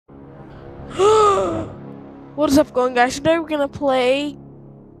What's up going, guys? Today we're gonna play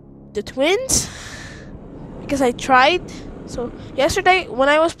the twins because I tried. So yesterday when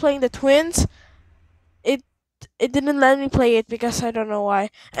I was playing the twins, it it didn't let me play it because I don't know why.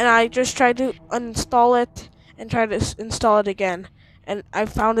 And I just tried to uninstall it and try to install it again. And I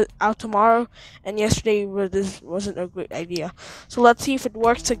found it out tomorrow. And yesterday this wasn't a great idea. So let's see if it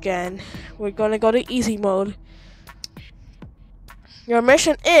works again. We're gonna go to easy mode. Your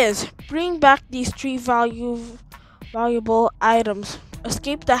mission is bring back these three valuable items.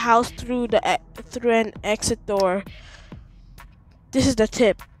 Escape the house through an exit door. This is the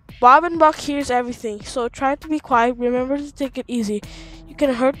tip. Bob and Buck hears everything, so try to be quiet. Remember to take it easy. You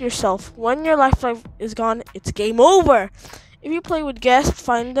can hurt yourself. When your life is gone, it's game over. If you play with guests,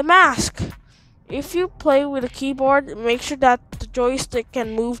 find the mask. If you play with a keyboard, make sure that the joystick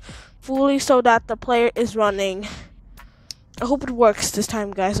can move fully so that the player is running. I hope it works this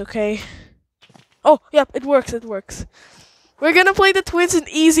time, guys, okay? Oh, yep, it works, it works. We're gonna play the twins in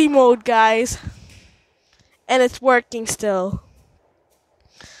easy mode, guys. And it's working still.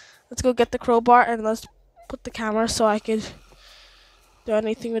 Let's go get the crowbar and let's put the camera so I could do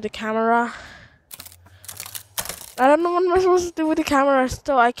anything with the camera. I don't know what I'm supposed to do with the camera.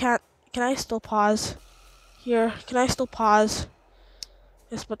 Still, I can't. Can I still pause? Here, can I still pause?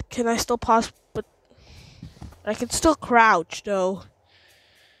 Yes, but can I still pause? But I can still crouch, though.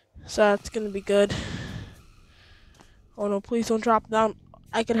 So that's gonna be good. Oh no, please don't drop down.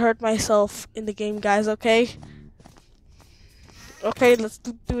 I could hurt myself in the game, guys, okay? Okay, let's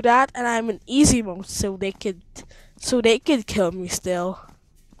do that. And I'm in easy mode so they could kill me still.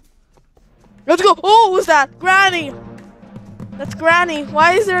 Let's go! Oh, who's that? Granny! That's Granny.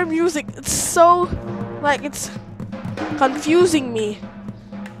 Why is there music? It's so, like, it's confusing me.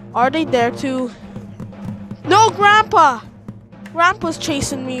 Are they there too? No, Grandpa! Grandpa's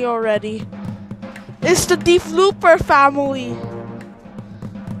chasing me already. It's the Looper family.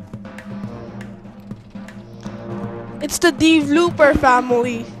 It's the Looper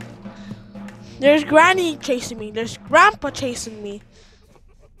family. There's Granny chasing me. There's Grandpa chasing me.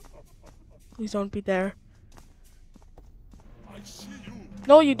 Please don't be there.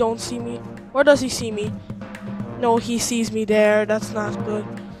 No, you don't see me. Or does he see me? No, he sees me there. That's not good.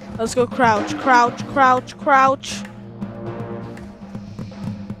 Let's go crouch, crouch, crouch, crouch.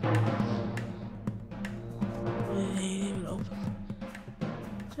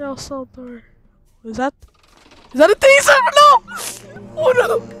 Cell door. Is that a taser? No! Oh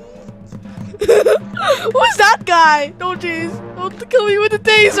no! Who's that guy? No, jeez. Don't kill me with the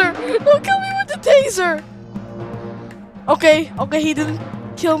taser. Don't kill me with the taser. Okay, he didn't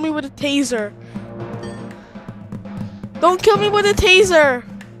kill me with a taser. Don't kill me with a taser.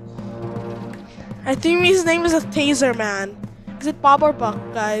 I think his name is a Taser Man. Is it Bob or Buck,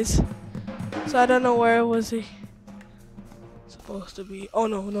 guys? So I don't know where was he supposed to be. Oh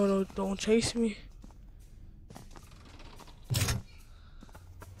no, don't chase me.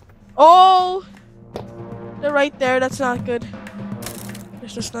 Oh, they're right there. That's not good.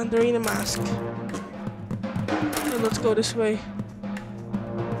 There's just they're in a mask. So let's go this way.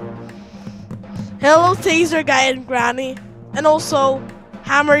 Hello, Taser Guy and Granny, and also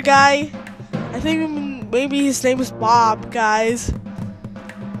Hammer Guy. I think maybe his name is Bob, guys.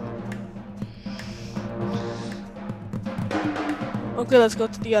 Okay, let's go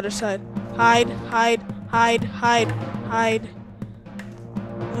to the other side. Hide, hide, hide, hide, hide.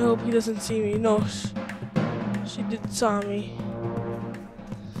 I hope he doesn't see me. No, she did saw me.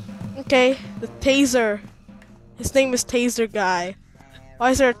 Okay, the Taser. His name is Taser Guy.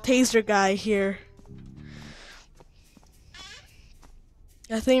 Why is there a Taser Guy here?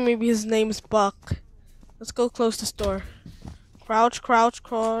 I think maybe his name is Buck. Let's go close this door. Crouch, crouch,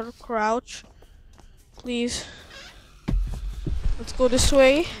 crouch, crouch. Please. Let's go this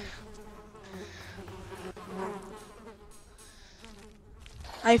way.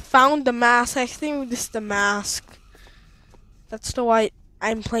 I found the mask. I think this is the mask. That's the why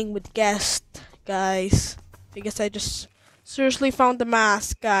I'm playing with guest, guys. Because I just seriously found the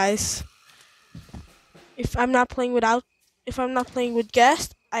mask, guys. If I'm not playing with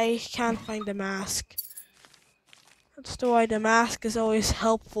guest, I can't find the mask. That's the why the mask is always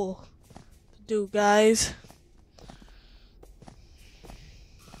helpful to do, guys.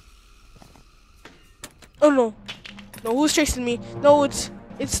 Oh no. No, who's chasing me? No, it's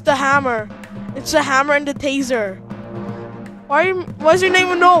the hammer. It's the hammer and the taser. Why's your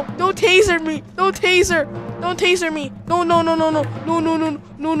name? No, don't taser me. Don't taser. Don't taser me. No. No.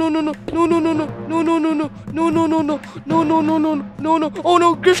 Oh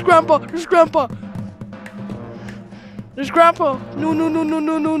no, there's Grandpa. There's Grandpa. No, no, no, no,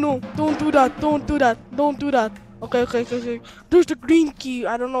 no, no, no. Don't do that. Don't do that. Don't do that. Okay, okay, okay, okay. There's the green key.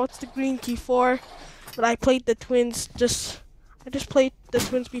 I don't know what's the green key for, but I played the twins I just played the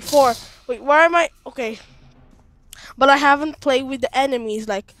twins before. Wait, where am I? Okay. But I haven't played with the enemies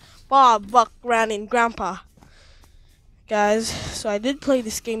like Bob, Buck, Granny, and Grandpa. Guys, so I did play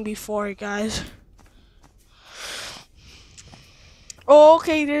this game before, guys. Oh,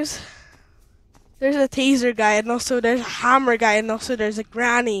 okay, there's a taser guy, and also there's a hammer guy, and also there's a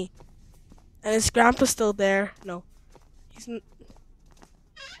granny. And is Grandpa still there? No.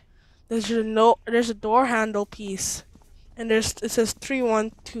 There's a door handle piece. And it says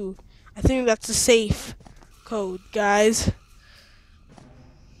 312. I think that's a safe code, guys.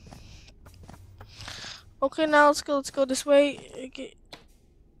 Okay, now let's go this way. Okay.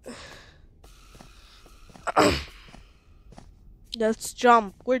 Let's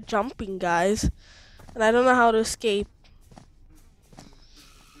jump. We're jumping, guys. And I don't know how to escape.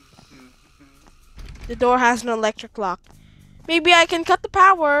 The door has an electric lock. Maybe I can cut the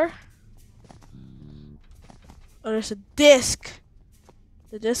power. Oh, there's a disc.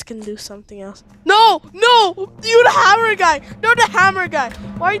 The disc can do something else. No! No! You the hammer guy! You're the hammer guy!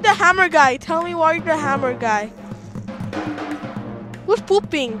 Why are you the hammer guy? Tell me why you're the hammer guy. Who's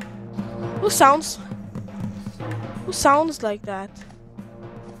pooping? Who sounds like that?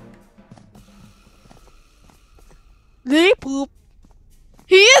 Did he poop?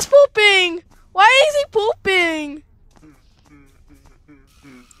 He is pooping! Why is he pooping?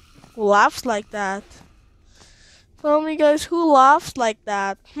 Who laughs like that? Tell me, guys, who laughs like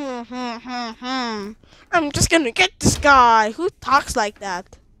that? I'm just gonna get this guy. Who talks like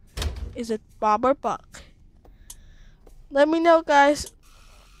that? Is it Bob or Buck? Let me know, guys.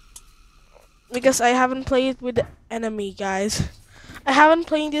 Because I haven't played with the enemy, guys. I haven't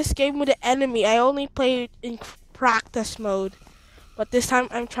played this game with the enemy. I only played it in practice mode. But this time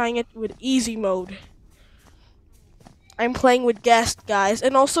I'm trying it with easy mode. I'm playing with guest, guys.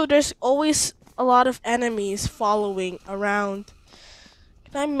 And also there's always a lot of enemies following around.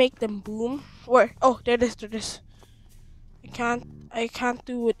 Can I make them boom? Where? Oh, there it is. I can't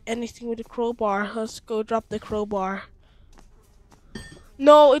do anything with the crowbar. Let's go drop the crowbar.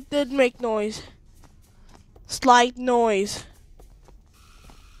 No, it did make noise. Slight noise.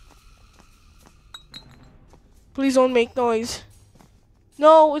 Please don't make noise.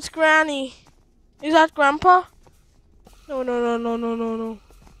 No, it's Granny. Is that Grandpa? No, no, no, no, no, no, no.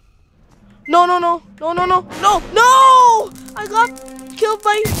 No, no, no, no, no, no, no, no! I got killed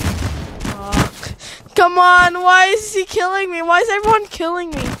by... Come on, why is he killing me? Why is everyone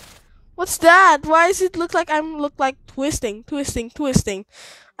killing me? What's that? Why does it look like twisting?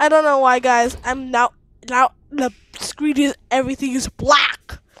 I don't know why, guys. Now the screen is, everything is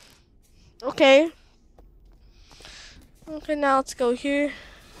black. Okay. Okay, now let's go here.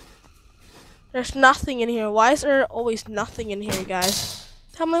 There's nothing in here. Why is there always nothing in here, guys?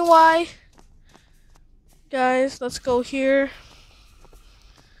 Tell me why. Guys, let's go here.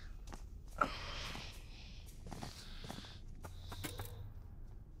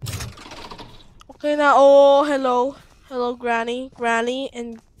 Okay, now, oh, hello. Hello, Granny. Granny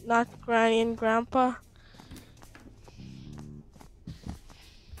and not Granny and Grandpa.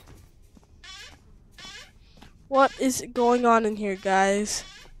 What is going on in here, guys?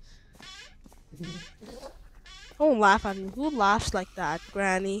 Don't laugh at me. Who laughs like that,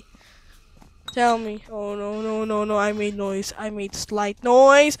 Granny? Tell me. Oh, no, no, no, no. I made noise. I made slight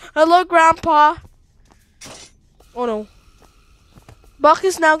noise. Hello, Grandpa. Oh, no. Buck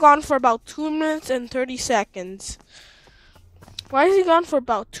is now gone for about 2 minutes and 30 seconds. Why is he gone for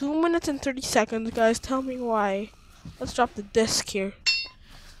about 2 minutes and 30 seconds, guys? Tell me why. Let's drop the disc here.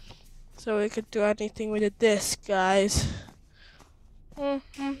 So we could do anything with the disc, guys. Let's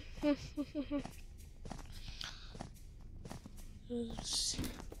see.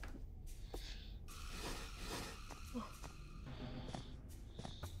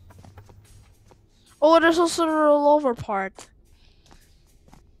 Oh, there's also the rollover part.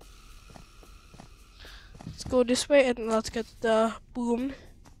 Let's go this way and let's get the boom.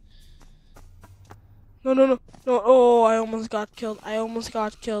 No, no, no, no. Oh, I almost got killed. I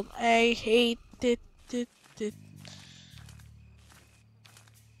hate it.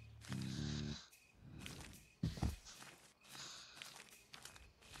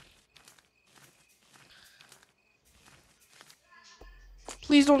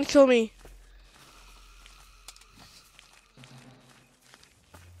 Please don't kill me.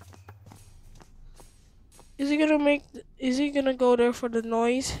 Is he gonna go there for the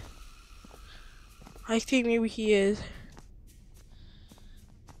noise? I think maybe he is.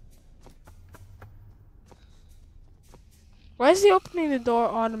 Why is he opening the door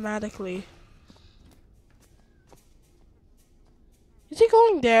automatically? Is he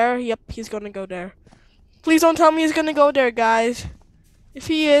going there? Yep, he's gonna go there. Please don't tell me he's gonna go there, guys. If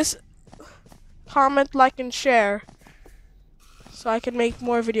he is, comment, like, and share. So I can make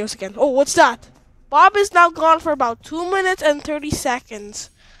more videos again. Oh, what's that? Bob is now gone for about 2 minutes and 30 seconds.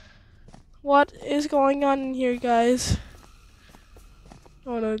 What is going on in here, guys?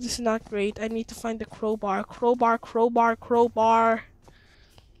 Oh no, this is not great. I need to find the crowbar. Crowbar.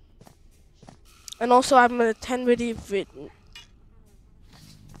 And also, I'm in a 10-minute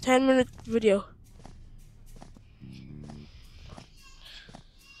video.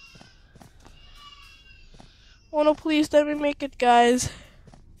 Oh no, please let me make it, guys.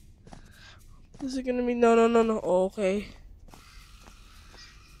 This is gonna be no. Oh, okay.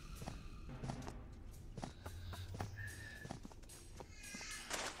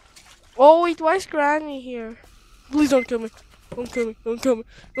 Oh wait, why is Granny here? Please don't kill me. Don't kill me. Don't kill me.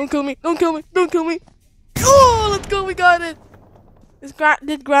 Don't kill me. Don't kill me. Don't kill me. Oh, let's go. We got it.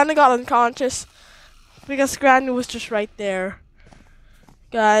 Did Granny got unconscious? Because Granny was just right there,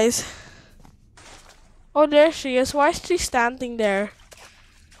 guys. Oh, there she is. Why is she standing there?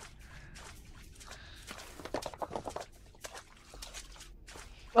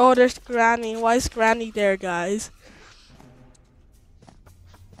 Oh, there's Granny. Why is Granny there, guys?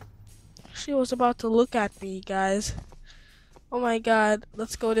 She was about to look at me, guys. Oh my god.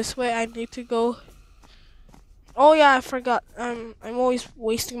 Let's go this way. I need to go. Oh yeah, I forgot. I'm always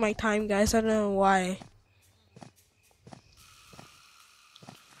wasting my time, guys. I don't know why.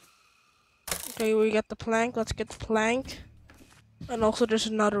 Okay, we got the plank. Let's get the plank. And also there's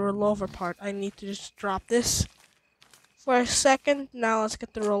another rollover part. I need to just drop this for a second. Now let's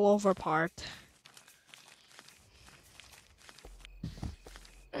get the rollover part.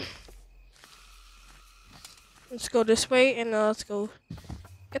 Let's go this way and let's go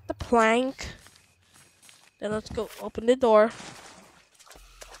get the plank. Then let's go open the door.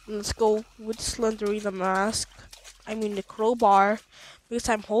 And let's go with Slenderina mask. I mean the crowbar. Because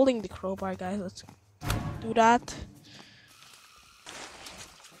I'm holding the crowbar, guys. Let's do that.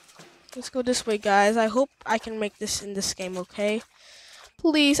 Let's go this way, guys. I hope I can make this in this game, okay?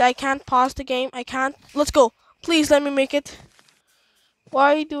 Please, I can't pause the game. I can't. Let's go. Please let me make it.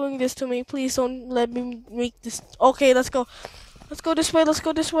 Why are you doing this to me? Please don't let me make this. Okay, let's go. Let's go this way. Let's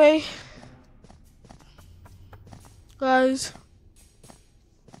go this way. Guys.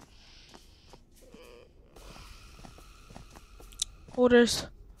 Oh, there's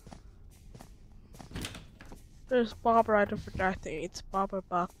Bob right over there. I think it's Bob or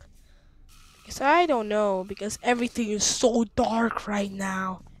Buck. Because I don't know. Because everything is so dark right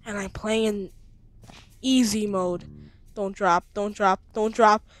now. And I'm playing in easy mode. Don't drop. Don't drop. Don't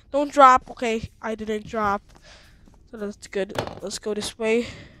drop. Don't drop. Okay, I didn't drop. So that's good. Let's go this way.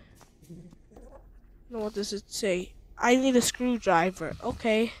 Now what does it say? I need a screwdriver.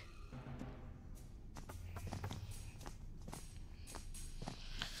 Okay.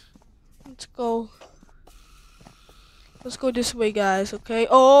 Let's go. Let's go this way, guys. Okay.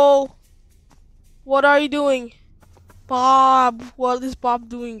 Oh! What are you doing? Bob! What is Bob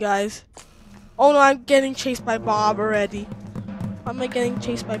doing, guys? Oh no, I'm getting chased by Bob already. Why am I getting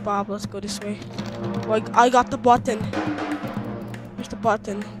chased by Bob? Let's go this way. Oh, I got the button. Where's the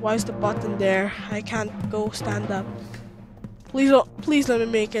button? Why is the button there? I can't go stand up. Please let me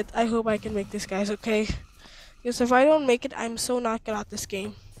make it. I hope I can make this, guys, okay? Because if I don't make it, I'm so not good at this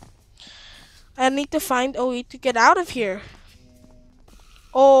game. I need to find a way to get out of here.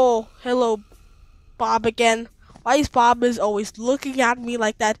 Oh, hello, Bob again. Why is Bob always looking at me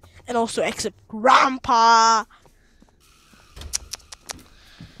like that? And also except Grandpa.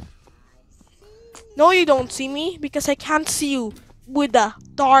 No, you don't see me because I can't see you with the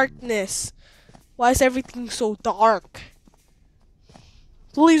darkness. Why is everything so dark?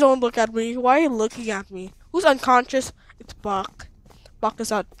 Please don't look at me. Why are you looking at me? Who's unconscious? It's Buck. Buck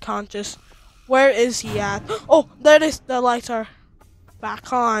is unconscious. Where is he at? Oh, there it is. The lights are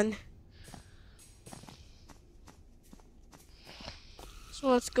back on. So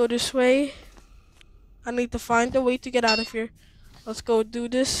let's go this way. I need to find a way to get out of here. Let's go do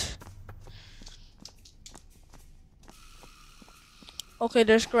this. Okay,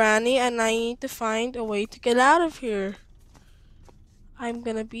 there's Granny, and I need to find a way to get out of here. I'm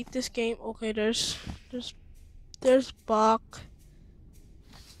gonna beat this game. Okay, there's Buck.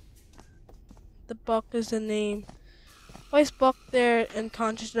 The Buck is the name. Why is Buck there and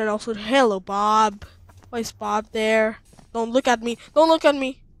conscious? And also, hello, Bob. Why is Bob there? Don't look at me. Don't look at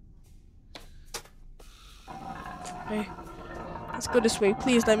me. Okay, let's go this way.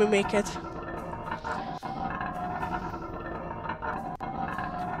 Please let me make it.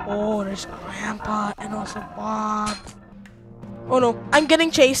 Oh, there's Grandpa and also Bob. Oh no, I'm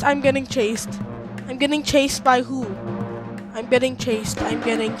getting chased. I'm getting chased. I'm getting chased by who? I'm getting chased. I'm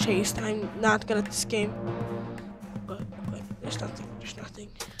getting chased. I'm not good at this game. But there's nothing. There's nothing.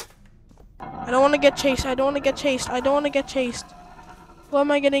 I don't want to get chased. I don't want to get chased. I don't want to get chased. Who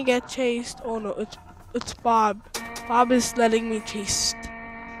am I gonna get chased? Oh no, it's Bob. Bob is letting me chase.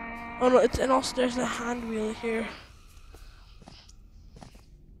 Oh no, and also there's a hand wheel here.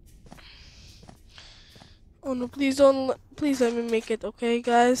 Oh no, please let me make it, okay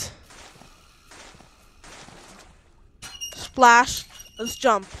guys? Splash, let's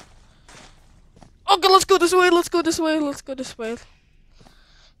jump. Okay, let's go this way, let's go this way, let's go this way.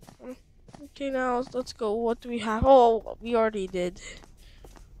 Okay, now let's go. What do we have? Oh, we already did.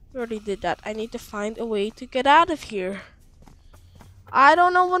 We already did that. I need to find a way to get out of here. I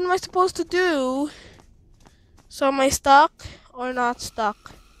don't know what am I supposed to do. So am I stuck or not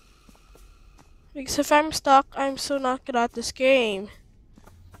stuck? Because if I'm stuck, I'm so not good at this game.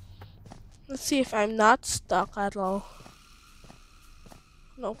 Let's see if I'm not stuck at all.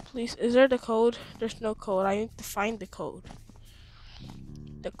 No, please. Is there the code? There's no code. I need to find the code.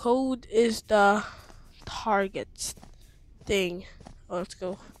 The code is the target thing. Oh, let's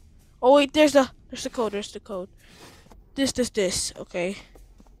go. Oh wait, there's the code. There's the code. This. Okay.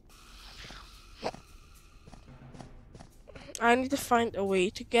 I need to find a way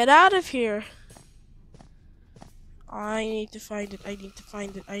to get out of here. I need to find it. I need to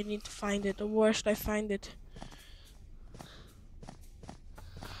find it. I need to find it. Where should I find it?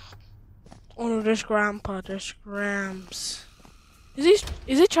 Oh no, there's Grandpa. There's Grams. Is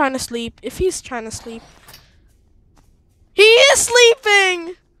he trying to sleep? If he's trying to sleep, he is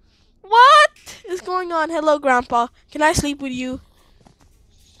sleeping. What is going on? Hello, Grandpa. Can I sleep with you?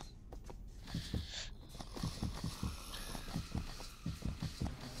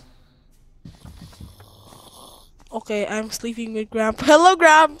 Okay, I'm sleeping with Grandpa. Hello,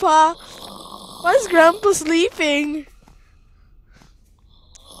 Grandpa. Why is Grandpa sleeping?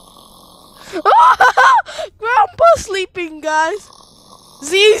 Grandpa's sleeping, guys.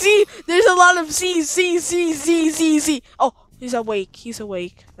 Z. There's a lot of Z. Oh, he's awake. He's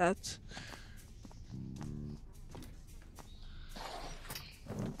awake. That's.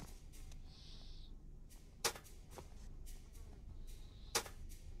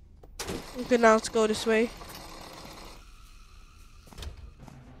 Okay, now let's go this way.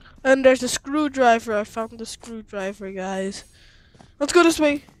 And there's a screwdriver. I found the screwdriver, guys. Let's go this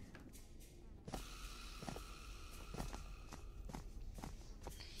way.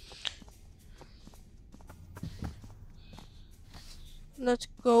 Let's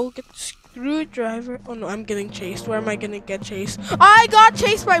go get the screwdriver. Oh no, I'm getting chased. Where am I gonna get chased? I got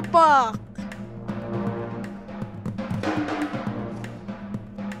chased by Buck.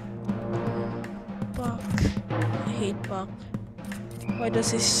 Buck. I hate Buck. Why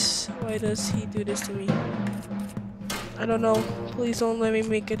does he do this to me? I don't know. Please don't let me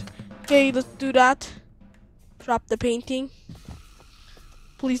make it. Okay, let's do that. Drop the painting.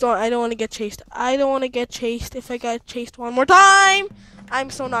 Please don't. I don't want to get chased. I don't want to get chased. If I get chased one more time, I'm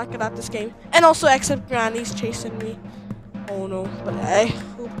so not good at this game. And also, except Granny's chasing me. Oh no. But I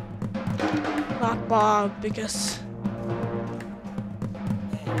hope not Bob because.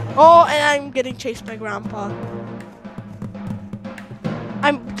 Oh, and I'm getting chased by Grandpa.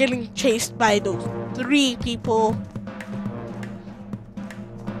 I'm getting chased by those 3 people.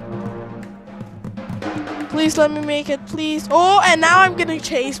 Please let me make it, please. Oh, and now I'm getting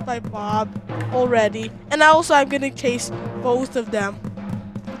chased by Bob already. And also I'm getting chased both of them.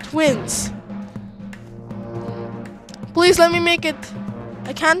 Twins. Please let me make it.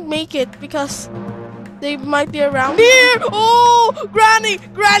 I can't make it because they might be around here. Oh,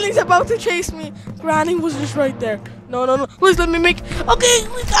 Granny's about to chase me. Granny was just right there. No. Please let me make it. Okay,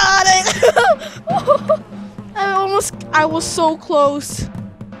 we got it. I was so close.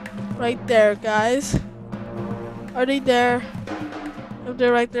 Right there, guys. Are they there? If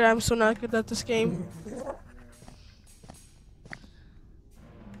they're right there, I'm so not good at this game.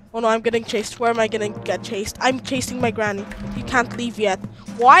 Oh no, I'm getting chased. Where am I gonna get chased? I'm chasing my Granny. You can't leave yet.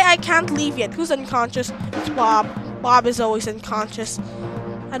 Why I can't leave yet? Who's unconscious? It's Bob. Bob is always unconscious.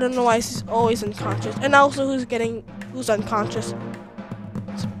 I don't know why he's always unconscious. And also who's unconscious?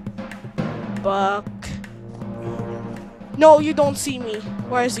 It's Buck. No, you don't see me.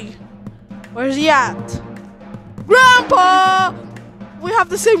 Where is he? Where is he at? Grandpa! We have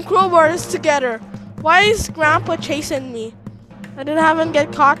the same crowbars together. Why is Grandpa chasing me? I haven't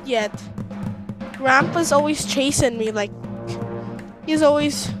get caught yet. Grandpa's always chasing me, like he's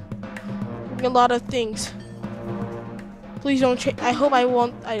always doing a lot of things. Please don't I hope I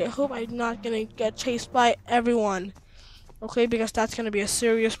won't. I hope I'm not gonna get chased by everyone. Okay, because that's gonna be a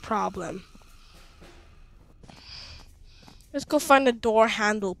serious problem. Let's go find the door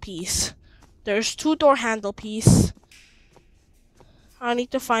handle piece. There's 2 door handle pieces. I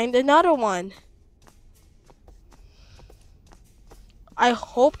need to find another one. I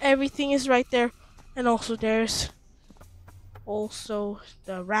hope everything is right there. And also there's also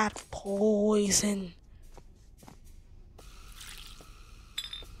the rat poison.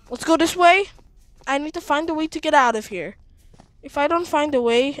 Let's go this way. I need to find a way to get out of here. If I don't find a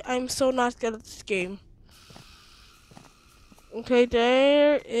way, I'm so not good at this game. Okay,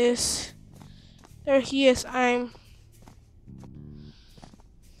 there he is.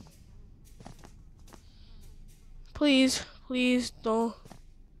 Please don't.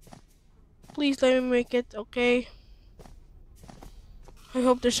 Please let me make it, okay? I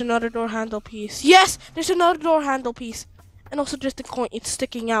hope there's another door handle piece. Yes! There's another door handle piece. And also just the coin. It's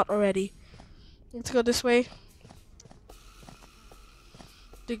sticking out already. Let's go this way.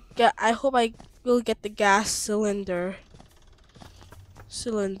 I hope I will get the gas cylinder.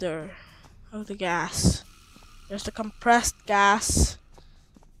 Of the gas. There's the compressed gas.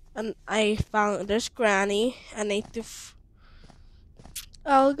 And I found there's Granny.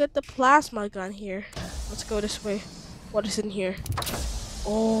 I'll get the plasma gun here. Let's go this way. What is in here?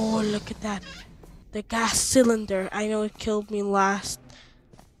 Oh, look at that. The gas cylinder. I know it killed me last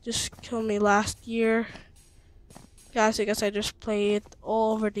year. Guys, I guess I just played it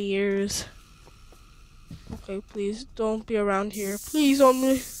all over the years. Okay, please don't be around here. Please don't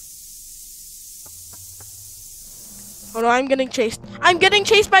be. Oh no, I'm getting chased. I'm getting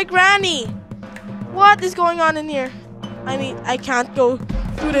chased by Granny! What is going on in here? I can't go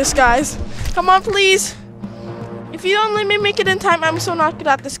through this, guys. Come on, please. If you don't let me make it in time, I'm so not good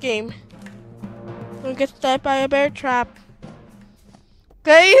at this game. Don't get stabbed by a bear trap.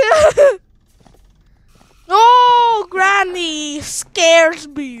 Okay? Oh, Granny scares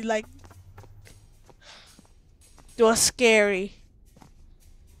me. Like, it was scary.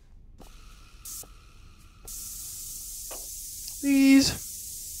 Please.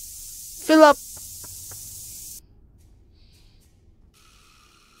 Fill up.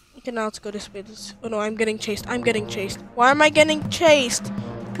 Okay, now let's go this way. Oh no, I'm getting chased. Why am I getting chased?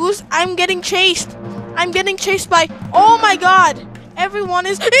 I'm getting chased. I'm getting chased by, oh my god. Everyone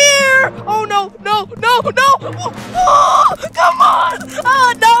is here. Oh no. Oh, come on.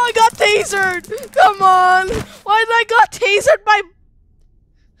 Oh, now I got tasered. Come on. Why did I got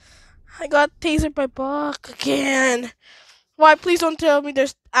tasered by Buck again. Why, please don't tell me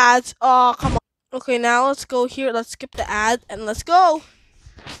there's ads. Oh, come on. Okay, now let's go here. Let's skip the ad and let's go.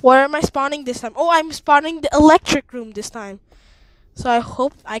 Where am I spawning this time? Oh, I'm spawning the electric room this time. So I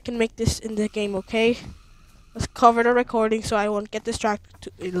hope I can make this in the game, okay? Let's cover the recording so I won't get distracted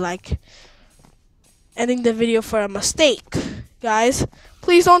to, like, ending the video for a mistake. Guys,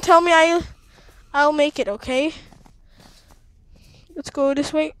 please don't tell me I'll make it, okay? Let's go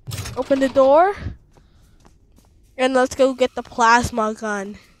this way. Open the door. And let's go get the plasma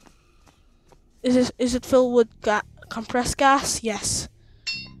gun. Is it filled with compressed gas? Yes.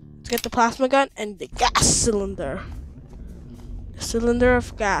 Let's get the plasma gun and the gas cylinder. The cylinder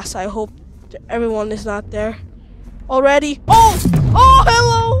of gas. I hope everyone is not there already. Oh,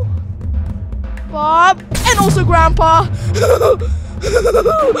 hello, Bob, and also Grandpa.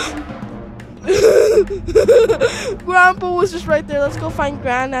 Grandpa was just right there. Let's go find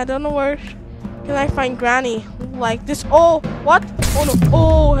Granny. I don't know where can I find Granny. Like this. Oh, what? Oh no.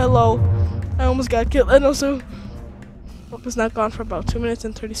 Oh, hello. I almost got killed. And also, Bob was not gone for about 2 minutes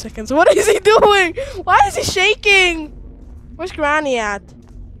and 30 seconds. What is he doing? Why is he shaking? Where's Granny at?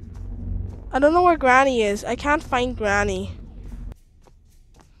 I don't know where Granny is. I can't find Granny.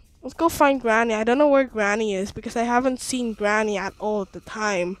 Let's go find Granny. I don't know where Granny is because I haven't seen Granny at all at the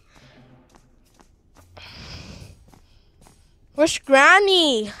time. Where's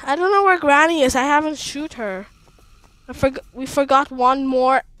Granny? I don't know where Granny is. I haven't shoot her. We forgot one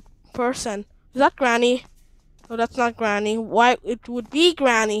more person. Is that Granny? No, that's not Granny. Why? It would be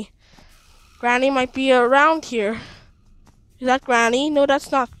Granny. Granny might be around here. Is that Granny? No,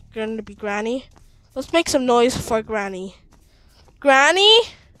 that's not going to be Granny. Let's make some noise for Granny. Granny?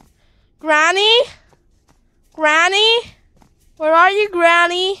 Granny? Granny? Where are you,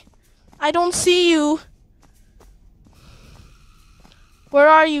 Granny? I don't see you. Where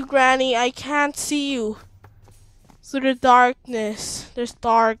are you, Granny? I can't see you. Through the darkness. There's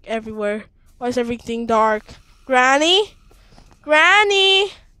dark everywhere. Why is everything dark? Granny?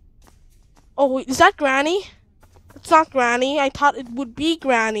 Granny? Oh, wait, is that Granny? It's not Granny. I thought it would be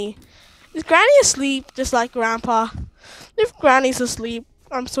Granny. Is Granny asleep just like Grandpa? If Granny's asleep,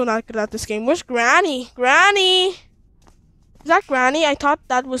 I'm so not good at this game. Where's Granny? Granny! Is that Granny? I thought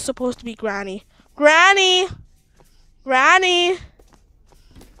that was supposed to be Granny. Granny! Granny!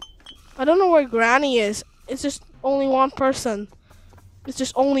 I don't know where Granny is. It's just only one person. It's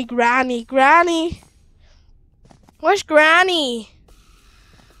just only Granny. Granny! Where's Granny?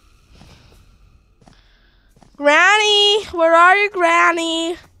 Granny! Where are you,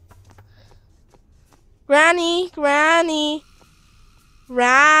 Granny? Granny! Granny!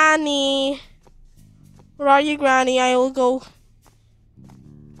 Granny! Where are you, Granny? I will go.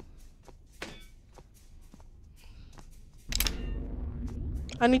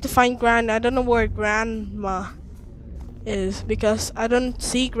 I need to find Granny. I don't know where Grandma is because I don't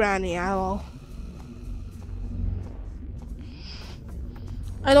see Granny at all.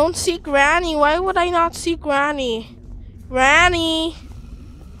 I don't see Granny. Why would I not see Granny? Granny!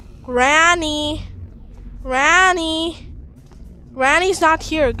 Granny! Granny! Granny's not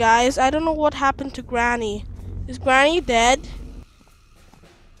here, guys. I don't know what happened to Granny. Is Granny dead?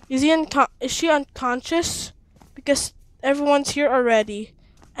 Is she unconscious? Because everyone's here already.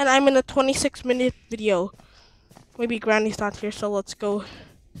 And I'm in a 26-minute video. Maybe Granny's not here, so let's go.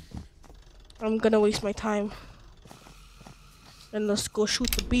 I'm gonna waste my time. And let's go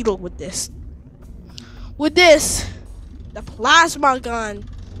shoot the beetle with this. With this! The plasma gun!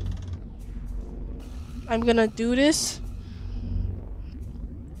 I'm gonna do this.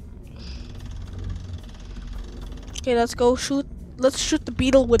 Okay, let's go shoot. Let's shoot the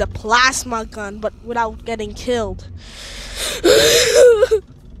beetle with a plasma gun, but without getting killed.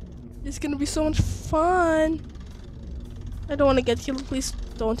 It's gonna be so much fun. I don't want to get killed. Please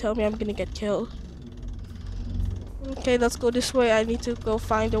don't tell me I'm gonna get killed. Okay, let's go this way. I need to go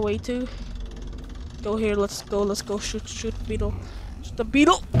find a way to go here. Let's go. Let's go. Shoot the beetle. Shoot the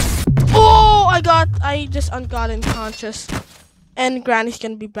beetle. Oh, I just got unconscious. And Granny's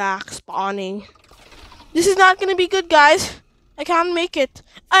gonna be back spawning. This is not gonna be good, guys. I can't make it.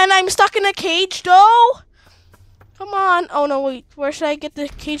 And I'm stuck in a cage, though. Come on. Oh, no, wait. Where should I get the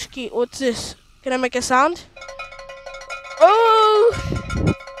cage key? What's this? Can I make a sound? Oh!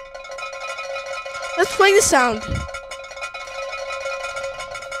 Let's play the sound.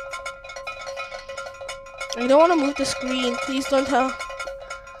 I don't want to move the screen. Please don't tell.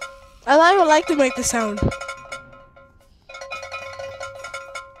 I would like to make the sound.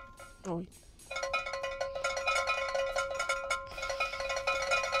 Oh, wait.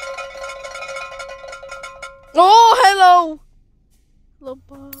 Oh, hello! Hello,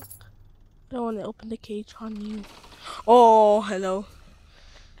 bug. I don't want to open the cage on you. Oh, hello.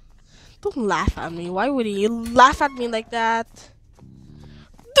 Don't laugh at me. Why would you laugh at me like that?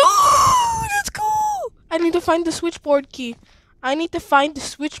 Dude, let's go! I need to find the switchboard key. I need to find the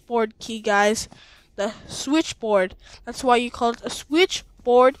switchboard key, guys. The switchboard. That's why you call it a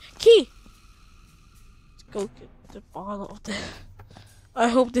switchboard key. Let's go get the bottle of the... I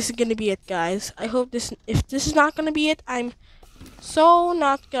hope this is gonna be it, guys. I hope this. If this is not gonna be it, I'm so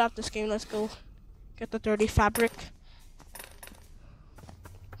not good at this game. Let's go get the dirty fabric,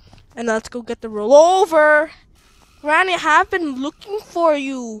 and let's go get the rollover. Granny, I have been looking for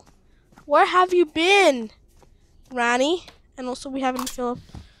you. Where have you been, Granny? And also, we haven't filled up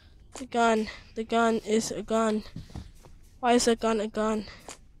the gun. The gun is a gun. Why is a gun a gun?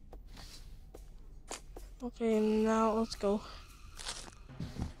 Okay, now let's go.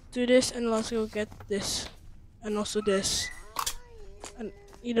 Do this and let's go get this and also this, and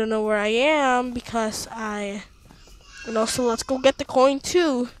you don't know where I am because and also let's go get the coin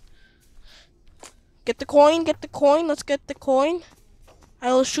too. Get the coin, let's get the coin.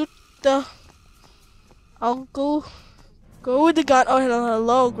 I'll go with the gun. Oh,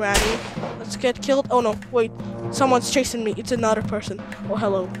 hello, Granny. Let's get killed. Oh no, wait, someone's chasing me. It's another person. Oh,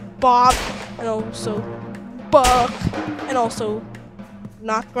 hello, Bob, and also Buck, and also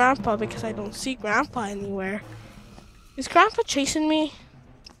not Grandpa because I don't see Grandpa anywhere. Is Grandpa chasing me?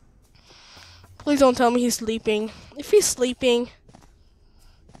 Please don't tell me he's sleeping. If he's sleeping,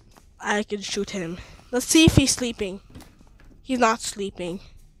 I can shoot him. Let's see if he's sleeping. He's not sleeping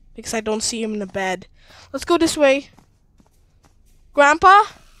because I don't see him in the bed. Let's go this way. Grandpa?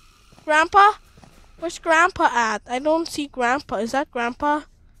 Grandpa? Where's Grandpa at? I don't see Grandpa. Is that Grandpa?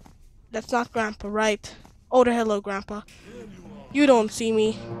 That's not Grandpa, right? Oh, hello, Grandpa. You don't see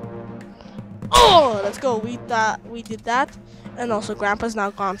me. Oh, let's go. We did that. And also, Grandpa's now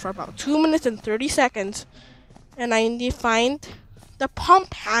gone for about 2 minutes and 30 seconds. And I need to find the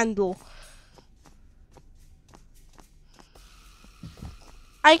pump handle.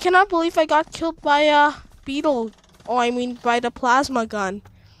 I cannot believe I got killed by a beetle. Oh, I mean by the plasma gun.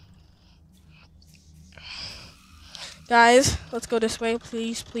 Guys, let's go this way,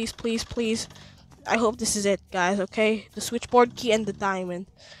 please, please, please, please. I hope this is it, guys, okay? The switchboard key and the diamond.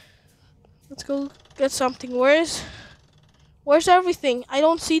 Let's go get something. Where's everything? I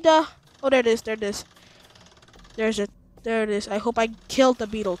don't see the... Oh, there it is, there it is. There's it. There it is. I hope I killed the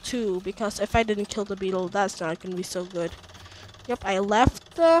beetle too, because if I didn't kill the beetle, that's not gonna be so good. Yep, I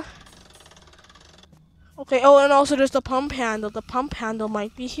left the... Okay, oh, and also there's the pump handle. The pump handle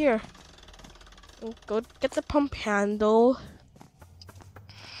might be here. Go get the pump handle.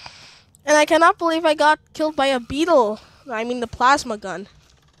 And I cannot believe I got killed by a beetle. I mean the plasma gun.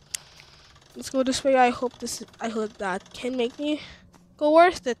 Let's go this way. I hope that can make me go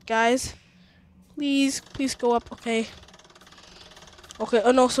worth it, guys. Please go up. Okay. Okay,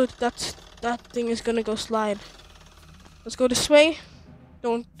 and also that thing is gonna go slide. Let's go this way.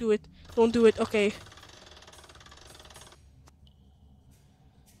 Don't do it. Don't do it. Okay.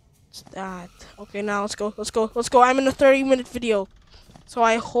 It's that. Okay, now let's go. Let's go. Let's go. I'm in a 30-minute video. So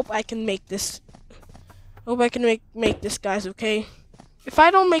I hope I can make this. I hope I can make this, guys, okay? If I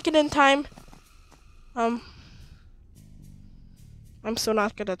don't make it in time, I'm so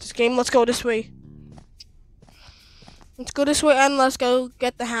not good at this game. Let's go this way. Let's go this way and let's go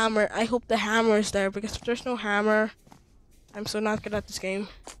get the hammer. I hope the hammer is there, because if there's no hammer, I'm so not good at this game.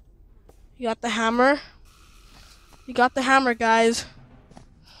 You got the hammer? You got the hammer, guys.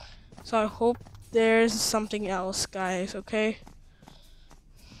 So I hope there's something else, guys, okay?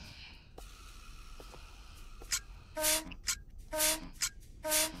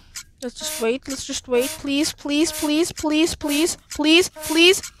 Let's just wait. Let's just wait. Please, please, please, please, please, please,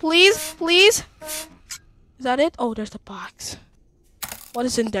 please, please, please. Is that it? Oh, there's the box. What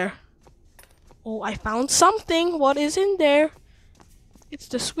is in there? Oh, I found something. What is in there? It's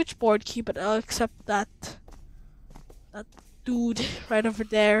the switchboard key, but I'll accept that dude right over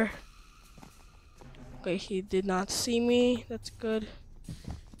there. Okay, he did not see me. That's good.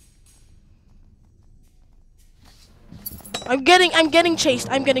 I'm getting chased.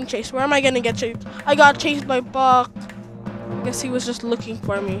 I'm getting chased. Where am I gonna get chased? I got chased by Buck. I guess he was just looking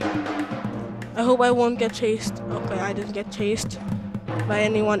for me. I hope I won't get chased. Okay, I didn't get chased by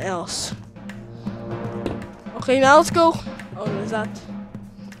anyone else. Okay, now let's go. Oh, is that?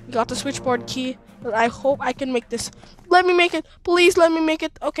 We got the switchboard key, but I hope I can make this. Let me make it. Please let me make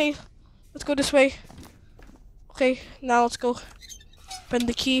it. Okay, let's go this way. Okay, now let's go. Open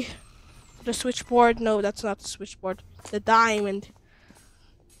the key. The switchboard. No, that's not the switchboard. The diamond.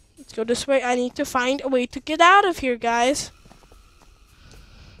 Let's go this way. I need to find a way to get out of here, guys.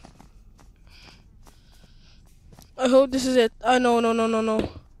 I hope this is it. No.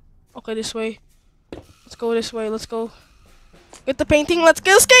 Okay, this way. Let's go this way. Let's go. Get the painting. Let's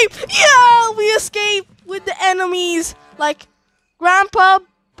go escape. Yeah, we escaped with the enemies. Like Grandpa,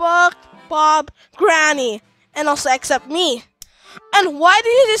 Buck, Bob, Granny. And also except me. And why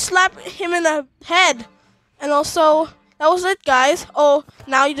did he just slap him in the head? And also, that was it, guys. Oh,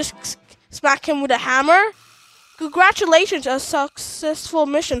 now you just smack him with a hammer? Congratulations, a successful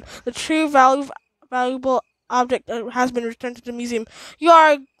mission. The true valuable object has been returned to the museum. You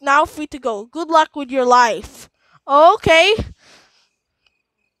are now free to go. Good luck with your life. Okay.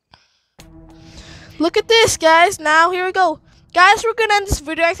 Look at this, guys. Now, here we go. Guys, we're gonna end this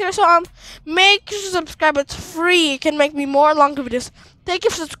video right here, so make sure to subscribe. It's free. It can make me more longer videos. Thank you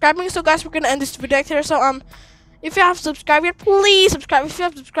for subscribing. So guys, we're gonna end this video right here. So if you have subscribed yet, please subscribe. If you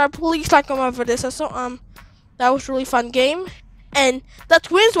have subscribed, please like and comment for this. So that was a really fun game, and the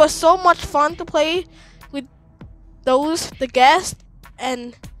twins was so much fun to play with the guest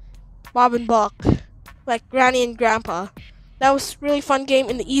and Bob and Buck, like Granny and Grandpa. That was really fun game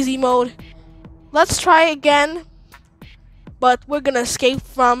in the easy mode. Let's try again. But we're gonna escape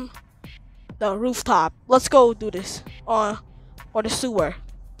from the rooftop. Let's go do this. Or the sewer.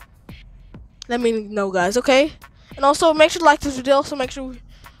 Let me know, guys, okay? And also make sure to like this video. Also make sure we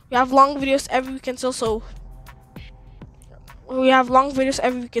have long videos every weekend. Also we have long videos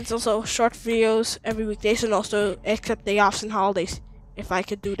every weekend. Also short videos every weekdays, and also except day offs and holidays, if I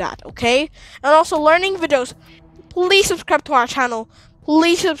could do that, okay? And also learning videos. Please subscribe to our channel.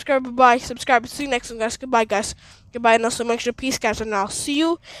 Please subscribe. Bye-bye. Subscribe. See you next one, guys. Goodbye, guys. Goodbye, and also make sure peace, guys, and I'll see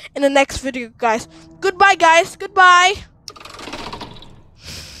you in the next video, guys. Goodbye, guys. Goodbye.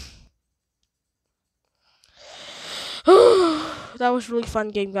 That was a really fun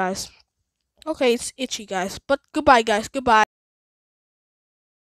game, guys. Okay, it's itchy, guys. But goodbye, guys. Goodbye.